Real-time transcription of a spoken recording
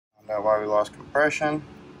That's why we lost compression.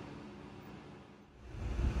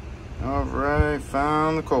 Alright,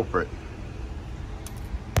 found the culprit.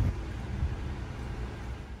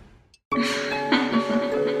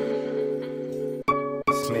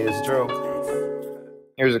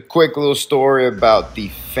 Here's a quick little story about the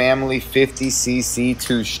family 50cc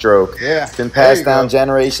two-stroke. Yeah, it's been passed down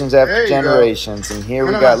generations after generations, and here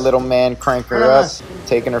we got little man cranking her up,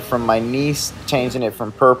 taking her from my niece, changing it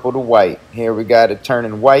from purple to white. Here we got it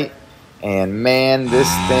turning white, and man, this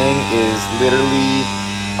thing is literally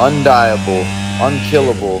undieable,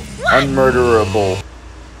 unkillable, unmurderable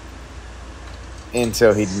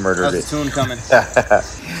until he murdered it. How's the tune coming?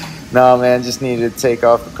 No, man, just needed to take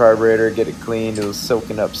off the carburetor, get it cleaned. It was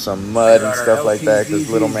soaking up some mud and stuff like that because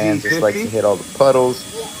little man just likes to hit all the puddles.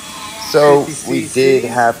 So we did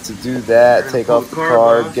have to do that, take off the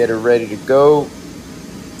carb, get it ready to go.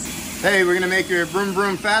 Hey, we're going to make your broom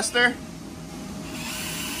broom faster?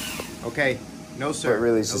 Okay, no sir. But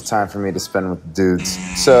really, it's just time for me to spend with the dudes.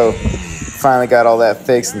 So finally got all that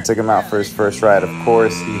fixed and took him out for his first ride. Of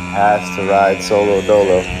course, he has to ride solo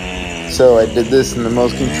dolo. So I did this in the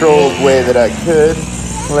most controlled way that I could,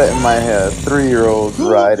 letting my 3-year-old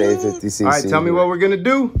ride a 50cc. All right, tell me what we're gonna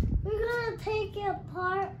do. We're gonna take your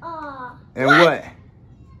part off. And what?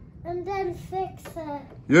 And then fix it.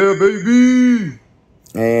 Yeah, baby.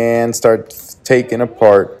 And start taking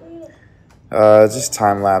apart. Just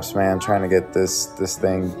time lapse, man. Trying to get this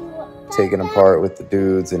thing taken apart with the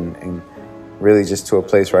dudes and really just to a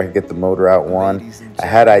place where I could get the motor out one. I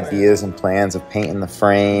had ideas and plans of painting the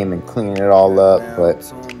frame and cleaning it all up,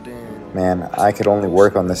 but man, I could only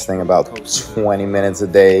work on this thing about 20 minutes a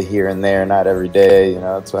day here and there, not every day. You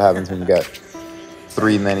know, that's what happens when you got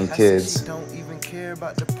 3 many kids.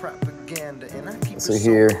 So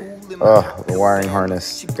here, oh, the wiring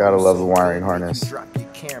harness. Gotta love the wiring harness.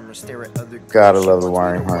 Gotta love the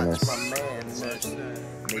wiring harness.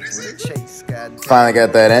 Finally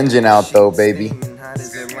got that engine out though, baby.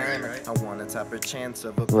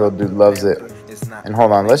 Little dude loves it. And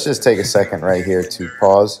hold on, let's just take a second right here to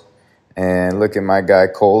pause and look at my guy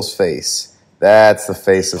Cole's face. That's the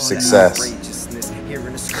face of success.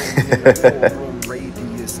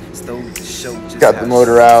 Got the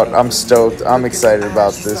motor out. I'm stoked. I'm excited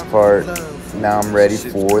about this part. Now I'm ready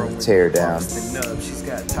for the teardown.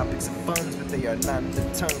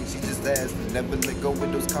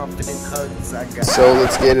 So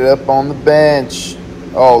let's get it up on the bench.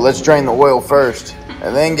 Oh, let's drain the oil first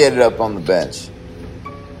and then get it up on the bench.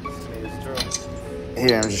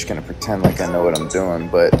 Here, I'm just gonna pretend like I know what I'm doing,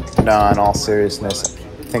 but nah, in all seriousness,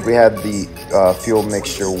 I think we had the fuel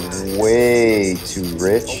mixture way too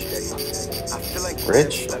rich.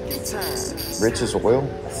 Rich as oil?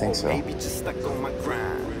 I think so.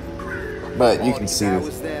 But you can see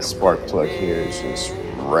the spark plug here is just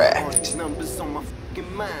wrecked.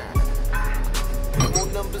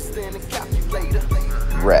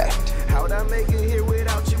 Wrecked.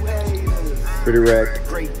 Pretty wrecked.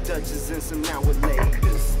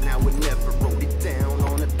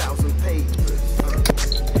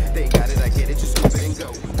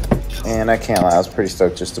 And I can't lie, I was pretty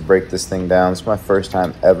stoked just to break this thing down. It's my first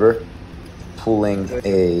time ever pulling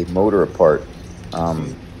a motor apart.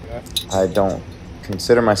 I don't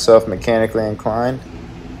consider myself mechanically inclined,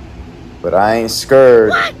 but I ain't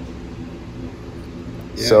scared.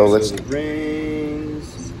 So let's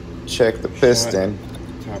check the piston.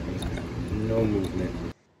 No movement.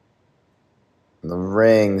 The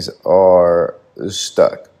rings are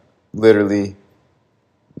stuck. Literally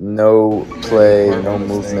no play, no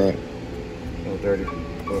movement. No dirty.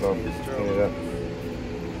 Pull it off. Clean it up.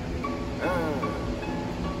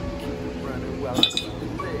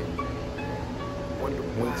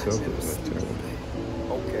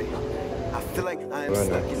 Okay. I feel like I am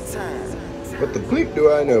stuck in time. What the bleep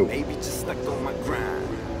do I know? Maybe just stuck on my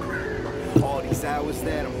grind. All these hours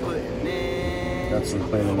that I'm putting in. Got some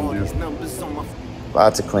cleaning All to these do. numbers on my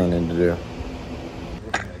Lots of cleaning to do.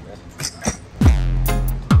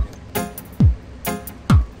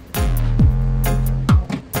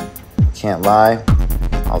 Can't lie,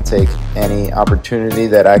 I'll take any opportunity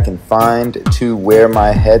that I can find to wear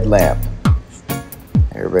my headlamp.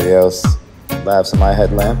 Everybody else laughs at my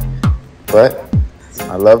headlamp, but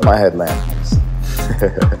I love my headlamp.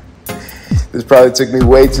 This probably took me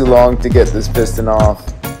way too long to get this piston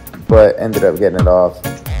off, but ended up getting it off.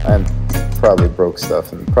 I probably broke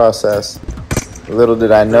stuff in the process. Little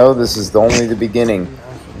did I know, this is only the beginning.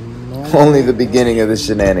 Only the beginning of the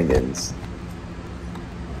shenanigans.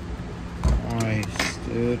 Nice,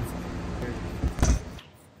 dude.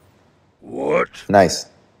 Nice.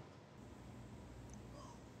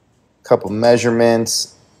 Couple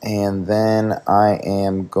measurements, and then I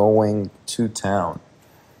am going to town.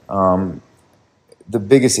 The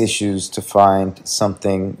biggest issue is to find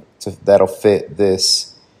something that'll fit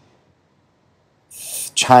this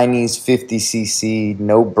Chinese 50cc,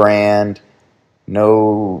 no brand,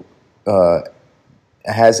 no, it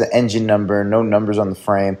has an engine number, no numbers on the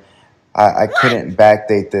frame. I couldn't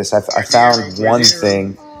backdate this. I found one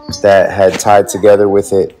thing that had tied together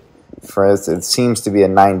with it. It seems to be a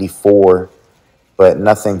 94, but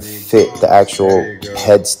nothing fit the actual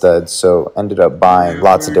head studs, so ended up buying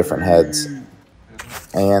lots of different heads.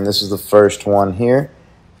 And this is the first one here.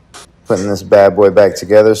 Putting this bad boy back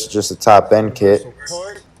together. It's just a top end kit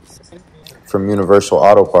from Universal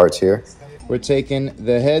Auto Parts here. We're taking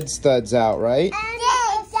the head studs out, right?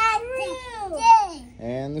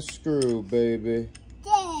 And the screw, baby.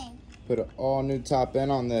 Put an all new top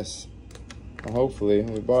end on this. Well, hopefully,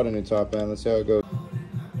 we bought a new top end. Let's see how it goes.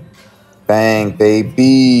 Bang,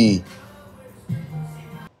 baby.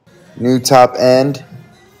 New top end.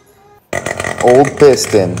 Old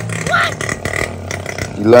piston.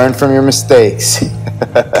 You learn from your mistakes.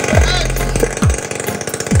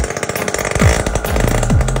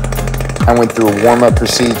 I went through a warm-up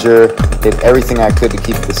procedure, did everything I could to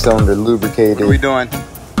keep the cylinder lubricated. What are we doing?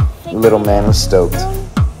 Little man was stoked.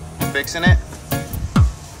 Fixing it?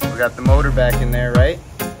 We got the motor back in there, right?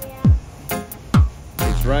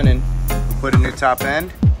 It's running. We put a new top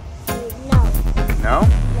end? No?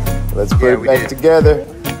 Let's put it back together.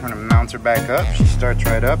 I'm gonna mount her back up. She starts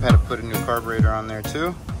right up. Had to put a new carburetor on there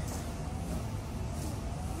too.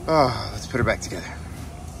 Oh, let's put her back together.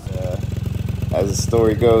 As the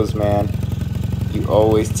story goes, man, you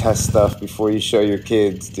always test stuff before you show your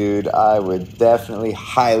kids, dude. I would definitely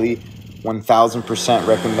highly 1000%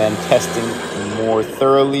 recommend testing more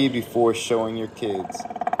thoroughly before showing your kids.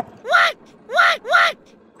 What?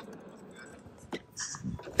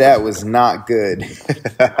 That was not good.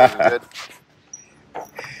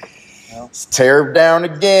 Let's tear her down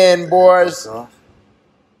again, boys.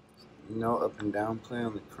 No up and down play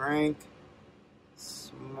on the crank.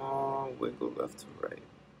 Small wiggle left to right.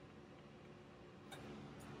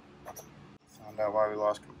 Found out why we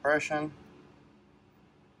lost compression.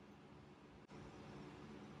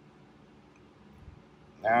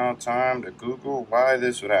 Now time to Google why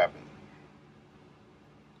this would happen.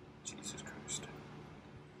 Jesus Christ.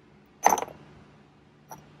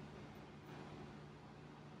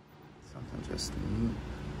 Something just,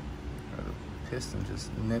 or the piston just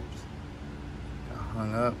nipped, got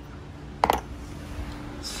hung up.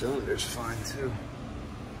 The cylinder's fine too.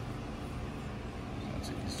 So that's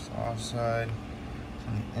the exhaust side, it's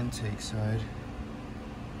on the intake side.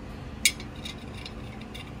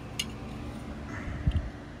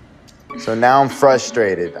 So now I'm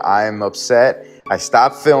frustrated. I'm upset. I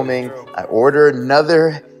stop filming. I order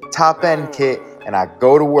another top end kit and I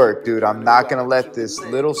go to work, dude. I'm not gonna let this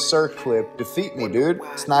little circlip defeat me, dude.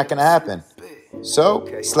 It's not gonna happen. So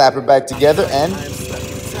slap her back together and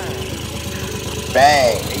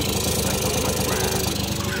bang.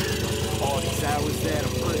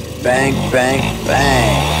 Bang, bang,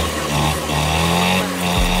 bang.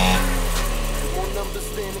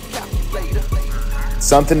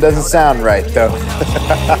 Something doesn't sound right, though.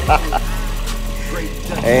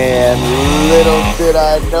 And little did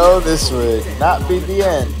I know this would not be the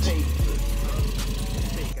end.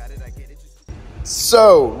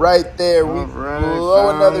 So, right there, we blow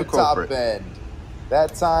another top end.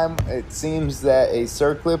 That time, it seems that a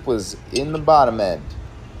circlip was in the bottom end.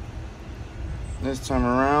 This time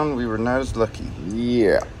around, we were not as lucky.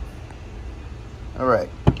 Yeah. All right.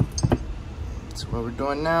 So what we're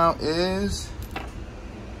doing now is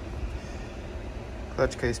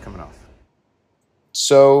clutch case coming off.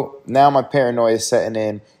 So now my paranoia is setting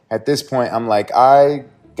in. At this point, I'm like, I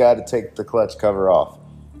got to take the clutch cover off.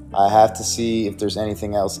 I have to see if there's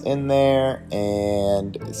anything else in there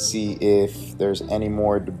and see if there's any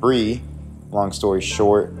more debris, long story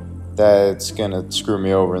short, that's going to screw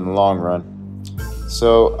me over in the long run.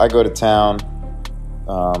 So I go to town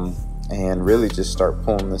and really just start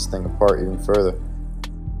pulling this thing apart even further.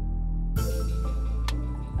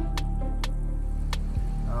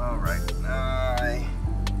 All right, I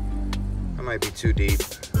might be too deep,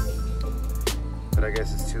 but I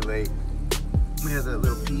guess it's too late. We have that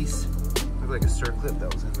little piece, looked like a circlip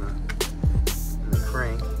that was in the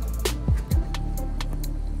crank,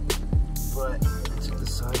 but I took the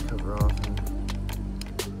side cover off and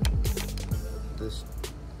this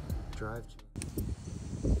drive.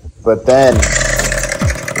 But then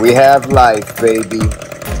we have life, baby.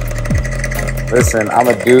 Listen, I'm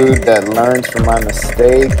a dude that learns from my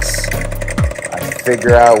mistakes. I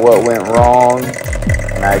figure out what went wrong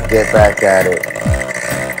and I get back at it.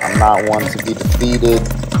 I'm not one to be defeated.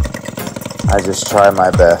 I just try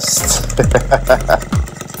my best.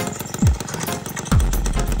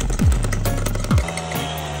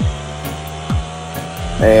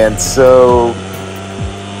 And so,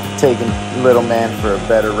 taking little man for a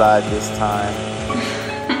better ride this time.